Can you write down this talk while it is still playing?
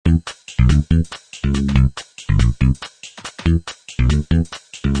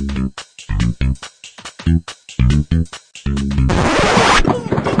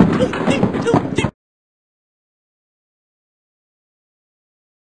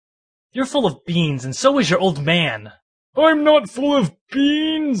You're full of beans, and so is your old man. I'm not full of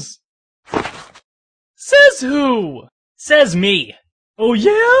beans! Says who? Says me. Oh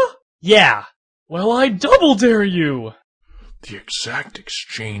yeah? Yeah. Well, I double dare you! The exact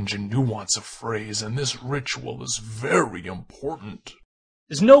exchange and nuance of phrase in this ritual is very important.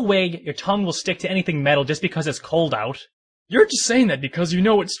 There's no way your tongue will stick to anything metal just because it's cold out. You're just saying that because you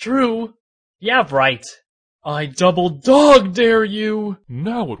know it's true. Yeah, right. I double dog dare you!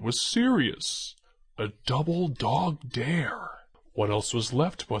 Now it was serious. A double dog dare. What else was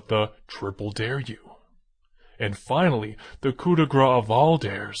left but the triple dare you? And finally, the coup de grace of all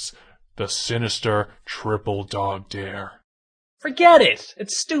dares, the sinister triple dog dare. Forget it.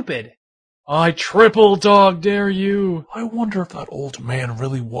 It's stupid. I triple dog dare you! I wonder if that old man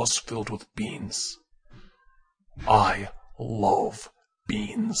really was filled with beans. I love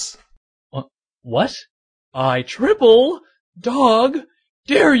beans. What? I triple dog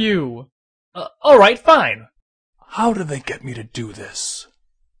dare you! Alright, fine. How did they get me to do this?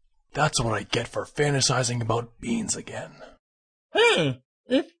 That's what I get for fantasizing about beans again. Hey,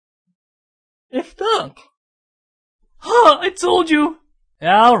 if that. Huh, I told you!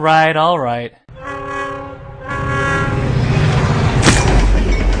 Alright.